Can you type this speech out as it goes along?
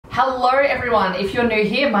Hello everyone, if you're new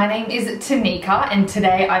here, my name is Tanika and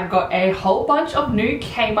today I've got a whole bunch of new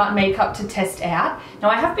Kmart makeup to test out. Now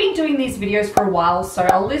I have been doing these videos for a while, so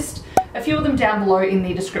I'll list a few of them down below in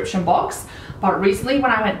the description box. But recently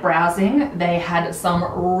when I went browsing, they had some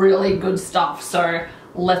really good stuff, so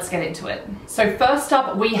let's get into it. So first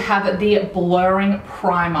up we have the blurring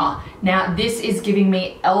primer. Now this is giving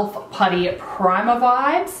me e.l.f. putty primer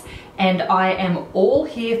vibes. And I am all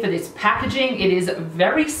here for this packaging. It is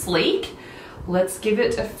very sleek. Let's give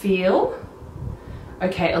it a feel.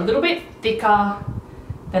 Okay, a little bit thicker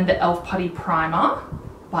than the e.l.f. putty primer,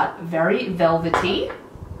 but very velvety.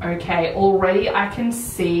 Okay, already I can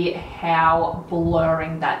see how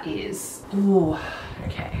blurring that is. Ooh,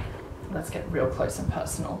 okay. Let's get real close and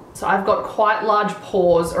personal. So I've got quite large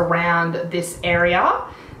pores around this area.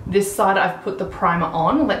 This side I've put the primer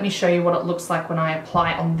on. Let me show you what it looks like when I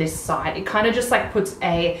apply on this side. It kind of just like puts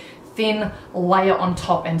a thin layer on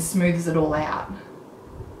top and smooths it all out.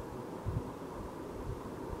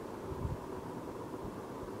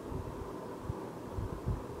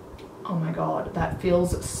 Oh my God, that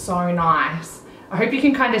feels so nice. I hope you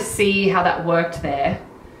can kind of see how that worked there,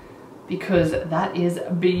 because that is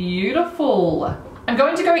beautiful. I'm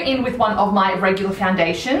going to go in with one of my regular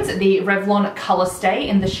foundations, the Revlon Color Stay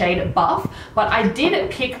in the shade Buff, but I did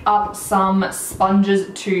pick up some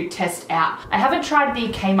sponges to test out. I haven't tried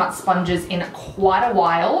the Kmart sponges in quite a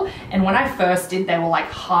while, and when I first did, they were like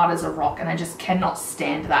hard as a rock, and I just cannot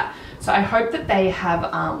stand that. So I hope that they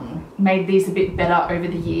have made these a bit better over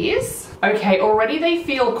the years. Okay, already they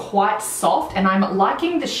feel quite soft, and I'm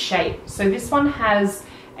liking the shape. So this one has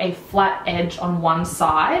a flat edge on one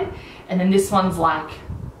side, and then this one's like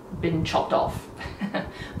been chopped off,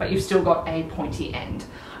 but you've still got a pointy end.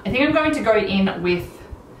 I think I'm going to go in with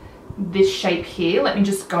this shape here. Let me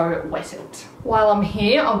just go wet it. While I'm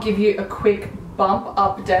here, I'll give you a quick bump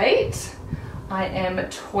update. I am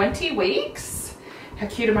 20 weeks. How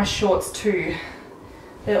cute are my shorts too?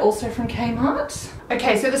 They're also from Kmart.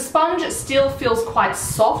 Okay, so the sponge still feels quite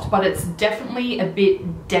soft, but it's definitely a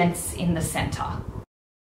bit dense in the center.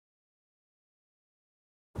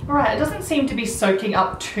 Alright, it doesn't seem to be soaking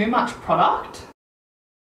up too much product.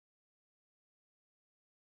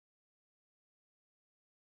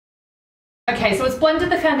 Okay, so it's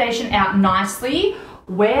blended the foundation out nicely.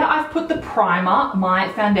 Where I've put the primer,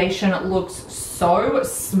 my foundation looks so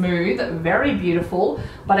smooth, very beautiful,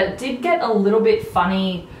 but it did get a little bit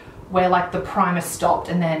funny where like the primer stopped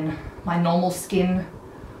and then my normal skin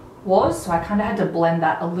was, so I kind of had to blend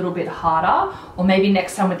that a little bit harder. Or maybe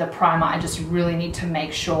next time with the primer I just really need to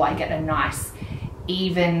make sure I get a nice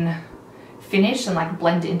even finish and like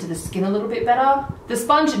blend it into the skin a little bit better. The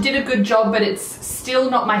sponge did a good job, but it's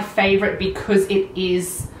still not my favorite because it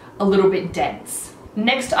is a little bit dense.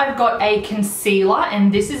 Next I've got a concealer,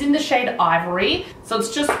 and this is in the shade Ivory. So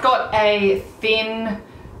it's just got a thin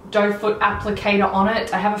doe foot applicator on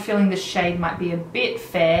it. I have a feeling this shade might be a bit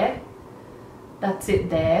fair. That's it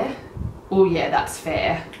there. Oh yeah, that's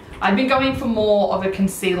fair. I've been going for more of a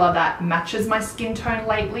concealer that matches my skin tone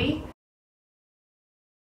lately.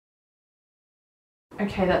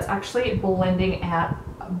 Okay, that's actually blending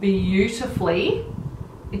out beautifully.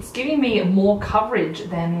 It's giving me more coverage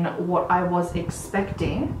than what I was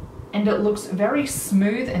expecting, and it looks very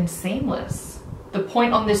smooth and seamless. The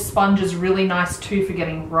point on this sponge is really nice too for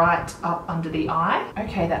getting right up under the eye.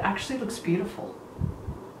 Okay, that actually looks beautiful.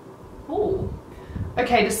 Ooh.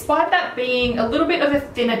 Okay, despite that being a little bit of a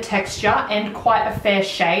thinner texture and quite a fair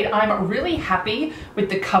shade, I'm really happy with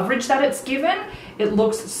the coverage that it's given. It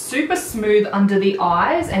looks super smooth under the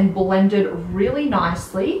eyes and blended really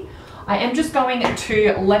nicely. I am just going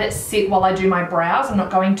to let it sit while I do my brows. I'm not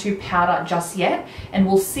going to powder just yet, and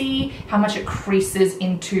we'll see how much it creases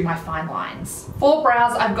into my fine lines. For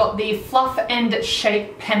brows, I've got the Fluff and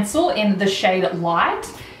Shape pencil in the shade Light.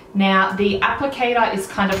 Now the applicator is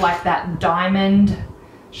kind of like that diamond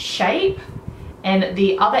shape, and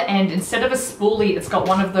the other end, instead of a spoolie, it's got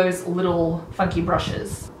one of those little funky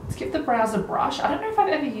brushes. Let's give the brows a brush. I don't know if I've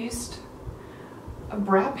ever used a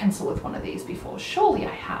brow pencil with one of these before. Surely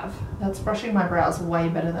I have. That's brushing my brows way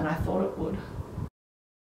better than I thought it would.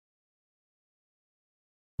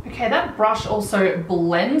 Okay, that brush also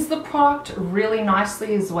blends the product really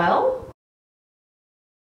nicely as well.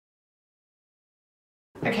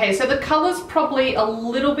 Okay, so the color's probably a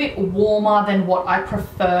little bit warmer than what I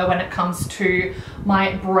prefer when it comes to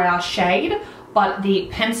my brow shade, but the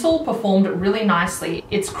pencil performed really nicely.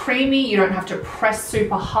 It's creamy, you don't have to press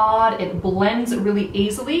super hard, it blends really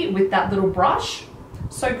easily with that little brush.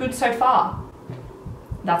 So good so far.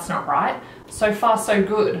 That's not right. So far so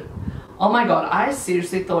good. Oh my God, I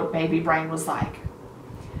seriously thought Baby Brain was like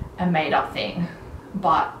a made-up thing,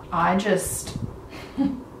 but I'm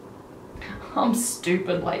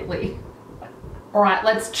stupid lately. All right,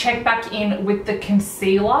 let's check back in with the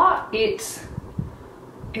concealer. It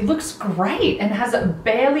looks great and has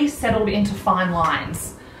barely settled into fine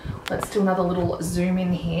lines. Let's do another little zoom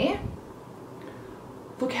in here.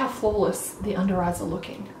 Look how flawless the under eyes are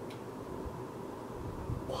looking.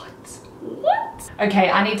 What?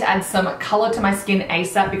 Okay, I need to add some color to my skin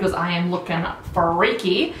ASAP because I am looking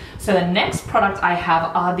freaky. So the next product I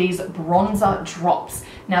have are these bronzer drops.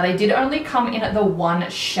 Now they did only come in the one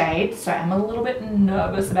shade, so I'm a little bit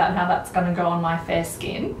nervous about how that's gonna go on my fair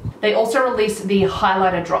skin. They also released the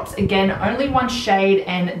highlighter drops. Again, only one shade,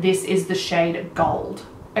 and this is the shade Gold.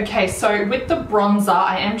 Okay, so with the bronzer,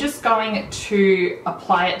 I am just going to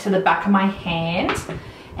apply it to the back of my hand,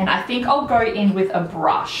 and I think I'll go in with a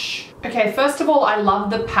brush. Okay, first of all, I love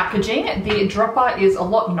the packaging. The dropper is a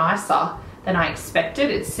lot nicer than I expected.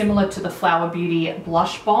 It's similar to the Flower Beauty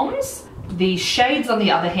blush bombs. The shades, on the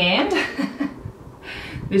other hand,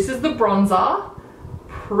 this is the bronzer,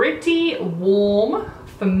 pretty warm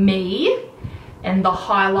for me, and the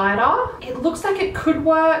highlighter, it looks like it could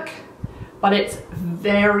work, but it's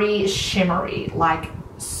very shimmery, like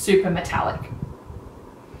super metallic.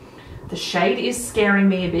 The shade is scaring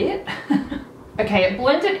me a bit. Okay, it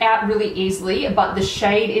blended out really easily, but the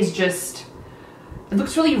shade is just, it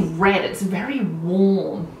looks really red. It's very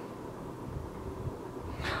warm.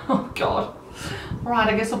 Oh God. All right,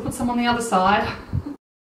 I guess I'll put some on the other side.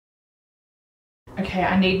 Okay,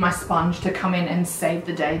 I need my sponge to come in and save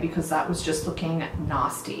the day because that was just looking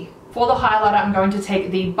nasty. For the highlighter, I'm going to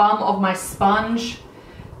take the bum of my sponge,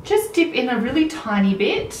 just dip in a really tiny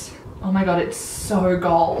bit. Oh my God, it's so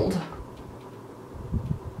gold.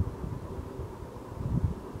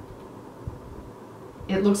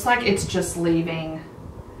 It looks like it's just leaving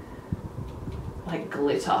like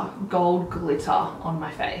glitter, gold glitter on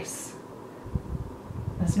my face.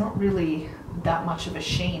 There's not really that much of a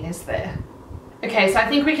sheen, is there? Okay, so I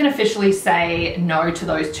think we can officially say no to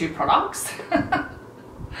those two products.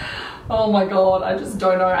 Oh my God, I just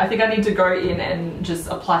don't know. I think I need to go in and just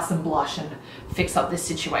apply some blush and fix up this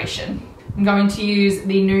situation. I'm going to use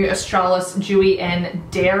the new Australis Dewy and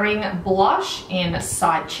Daring blush in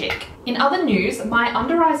Side Chick. In other news, my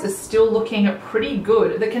under eyes are still looking pretty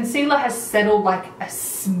good. The concealer has settled like a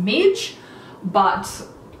smidge, but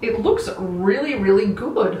it looks really, really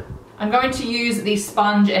good. I'm going to use the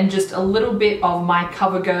sponge and just a little bit of my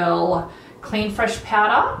CoverGirl Clean Fresh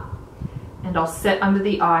powder, and I'll set under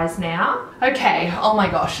the eyes now. Okay, oh my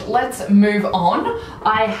gosh, let's move on.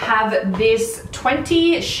 I have this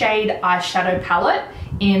 20 shade eyeshadow palette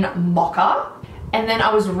in Mocha. And then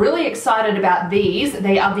I was really excited about these.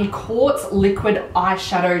 They are the Quartz Liquid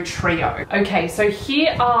Eyeshadow Trio. Okay, so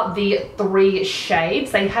here are the 3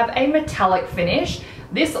 shades. They have a metallic finish.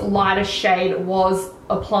 This lighter shade was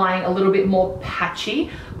applying a little bit more patchy,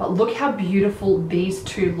 but look how beautiful these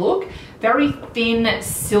two look. Very thin,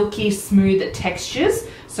 silky, smooth textures.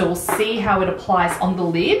 So we'll see how it applies on the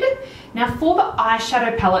lid. Now for the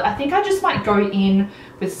eyeshadow palette, I think I just might go in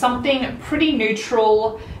with something pretty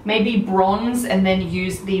neutral, maybe bronze, and then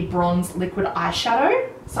use the bronze liquid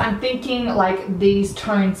eyeshadow. So I'm thinking like these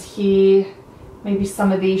tones here, maybe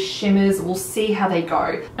some of these shimmers. We'll see how they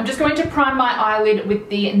go. I'm just going to prime my eyelid with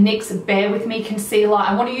the NYX Bear With Me concealer.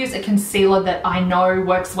 I want to use a concealer that I know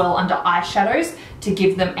works well under eyeshadows to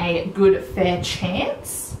give them a good fair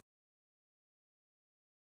chance.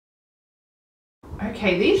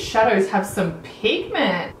 Okay, these shadows have some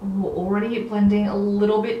pigment. Ooh, already blending a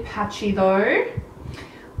little bit patchy though.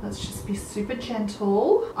 Let's just be super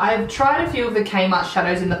gentle. I've tried a few of the Kmart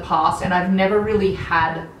shadows in the past and I've never really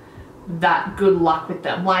had that good luck with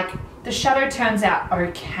them. Like, the shadow turns out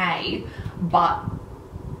okay, but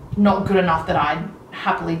not good enough that I'd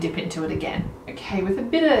happily dip into it again. Okay, with a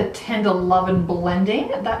bit of tender love and blending,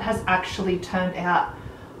 that has actually turned out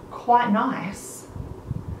quite nice.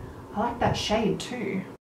 I like that shade too.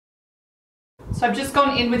 So I've just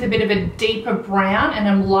gone in with a bit of a deeper brown and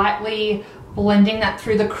I'm lightly blending that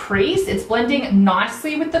through the crease. It's blending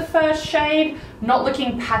nicely with the first shade, not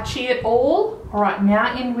looking patchy at all. All right,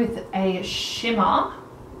 now in with a shimmer.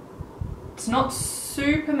 It's not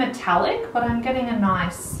super metallic, but I'm getting a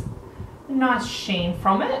nice sheen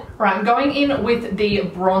from it. All right, I'm going in with the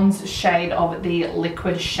bronze shade of the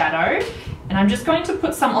liquid shadow, and I'm just going to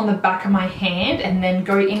put some on the back of my hand and then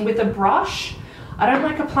go in with a brush. I don't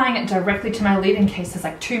like applying it directly to my lid in case there's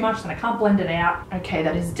like too much and I can't blend it out. Okay,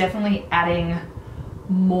 that is definitely adding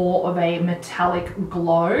more of a metallic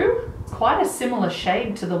glow. It's quite a similar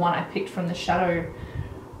shade to the one I picked from the shadow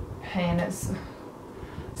pan.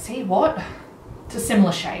 See what? It's a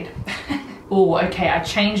similar shade. Oh, okay, I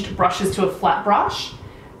changed brushes to a flat brush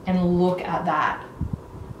and look at that.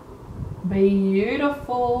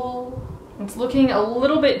 Beautiful. It's looking a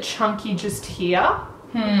little bit chunky just here.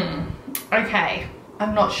 Okay,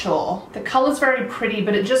 I'm not sure. The color's very pretty,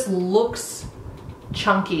 but it just looks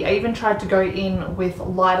chunky. I even tried to go in with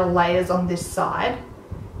lighter layers on this side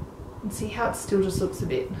and see how it still just looks a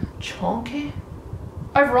bit chunky.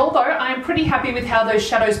 Overall though, I'm pretty happy with how those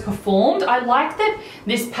shadows performed. I like that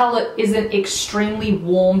this palette isn't extremely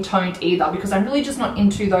warm toned either, because I'm really just not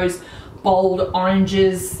into those bold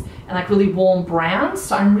oranges and like really warm browns.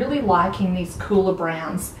 So I'm really liking these cooler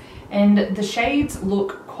browns, and the shades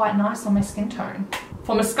look quite nice on my skin tone.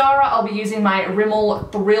 For mascara, I'll be using my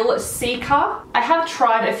Rimmel Thrill Seeker. I have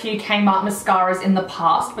tried a few Kmart mascaras in the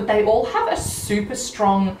past, but they all have a super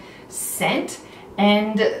strong scent,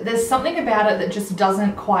 and there's something about it that just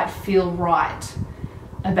doesn't quite feel right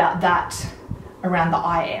about that around the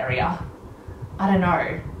eye area. I don't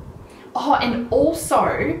know. Oh, and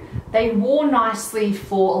also they wore nicely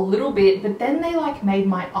for a little bit, but then they like made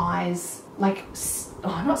my eyes like,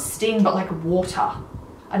 oh, not sting, but like water.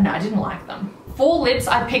 I don't know, I didn't like them. For lips,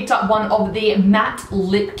 I picked up one of the matte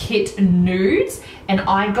lip kit nudes, and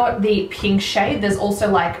I got the pink shade. There's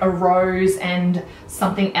also like a rose and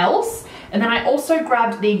something else. And then I also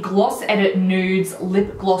grabbed the Gloss Edit Nudes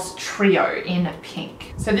Lip Gloss Trio in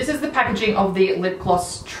pink. So this is the packaging of the Lip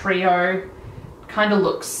Gloss Trio. Kind of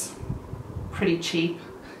looks pretty cheap.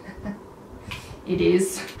 It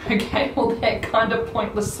is. Okay, well they're kind of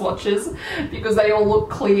pointless swatches because they all look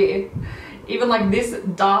clear. Even like this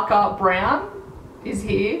darker brown is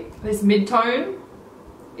here, this mid-tone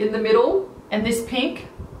in the middle, and this pink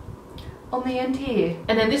on the end here.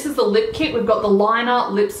 And then this is the lip kit. We've got the liner,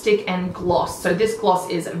 lipstick, and gloss. So this gloss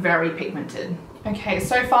is very pigmented. Okay,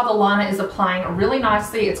 so far the liner is applying really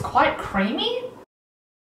nicely. It's quite creamy.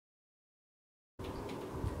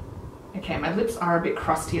 Okay, my lips are a bit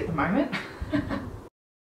crusty at the moment.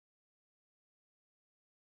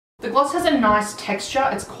 The gloss has a nice texture.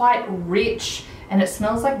 It's quite rich and it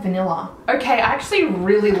smells like vanilla. Okay, I actually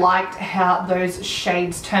really liked how those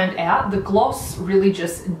shades turned out. The gloss really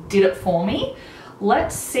just did it for me.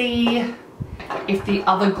 Let's see if the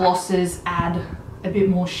other glosses add a bit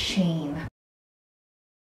more sheen.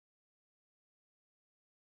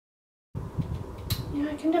 Yeah,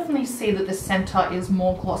 I can definitely see that the center is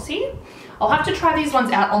more glossy. I'll have to try these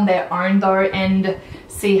ones out on their own though and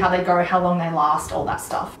see how they go, how long they last, all that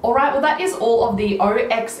stuff. All right, well that is all of the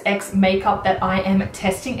OXX makeup that I am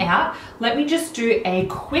testing out. Let me just do a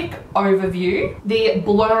quick overview. The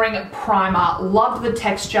blurring primer, loved the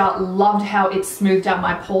texture, loved how it smoothed out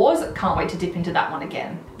my pores. Can't wait to dip into that one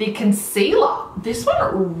again. The concealer, this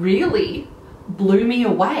one really blew me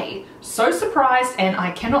away. So surprised, and I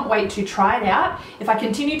cannot wait to try it out. If I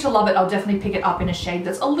continue to love it, I'll definitely pick it up in a shade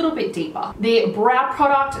that's a little bit deeper. The brow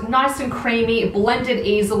product, nice and creamy, blended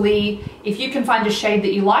easily. If you can find a shade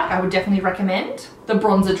that you like, I would definitely recommend. The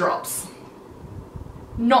bronzer drops,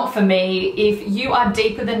 not for me. If you are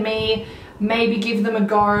deeper than me, maybe give them a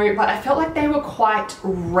go, but I felt like they were quite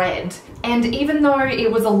red. And even though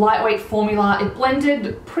it was a lightweight formula, it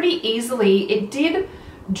blended pretty easily. It did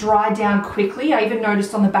dry down quickly. I even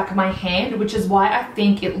noticed on the back of my hand, which is why I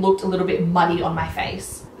think it looked a little bit muddy on my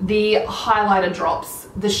face. The highlighter drops,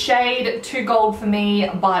 the shade too gold for me,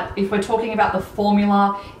 but if we're talking about the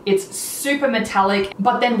formula, it's super metallic.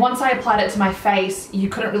 But then once I applied it to my face, you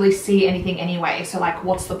couldn't really see anything anyway, so like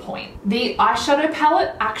what's the point? The eyeshadow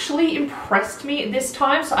palette actually impressed me this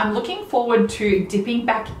time, so I'm looking forward to dipping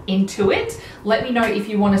back into it. Let me know if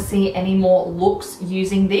you want to see any more looks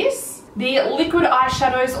using this. The liquid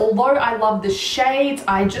eyeshadows, although I love the shades,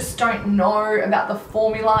 I just don't know about the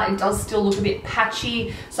formula. It does still look a bit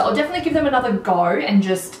patchy, so I'll definitely give them another go and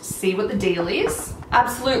just see what the deal is.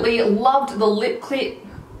 Absolutely loved the lip kit.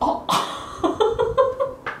 Oh.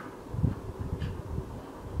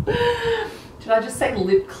 Did I just say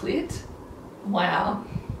lip clit? Wow.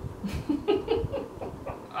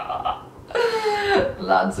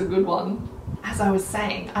 That's a good one. As I was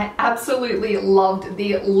saying, I absolutely loved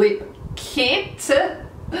the lip kit.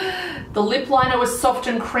 The lip liner was soft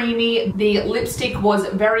and creamy. The lipstick was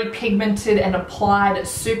very pigmented and applied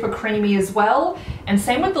super creamy as well. And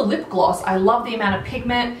same with the lip gloss. I love the amount of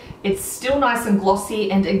pigment. It's still nice and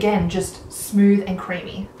glossy, and again, just smooth and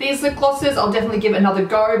creamy. These lip glosses, I'll definitely give another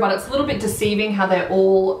go, but it's a little bit deceiving how they're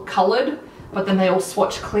all colored, but then they all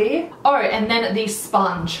swatch clear. Oh, and then the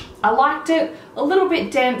sponge. I liked it, a little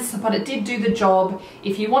bit dense, but it did do the job.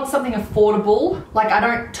 If you want something affordable, like I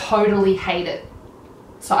don't totally hate it.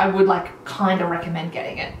 So I would like kind of recommend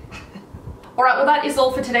getting it. Alright, well that is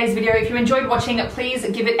all for today's video. If you enjoyed watching, please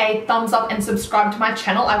give it a thumbs up and subscribe to my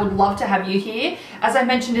channel. I would love to have you here. As I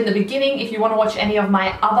mentioned in the beginning, if you want to watch any of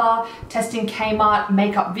my other testing Kmart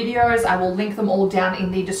makeup videos, I will link them all down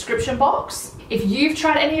in the description box. If you've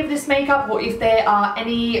tried any of this makeup or if there are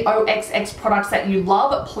any OXX products that you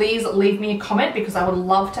love, please leave me a comment because I would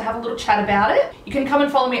love to have a little chat about it. You can come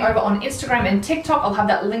and follow me over on Instagram and TikTok. I'll have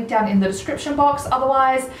that link down in the description box.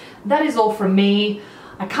 Otherwise, that is all from me.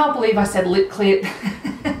 I can't believe I said lip clit.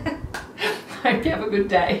 Hope you have a good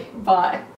day. Bye.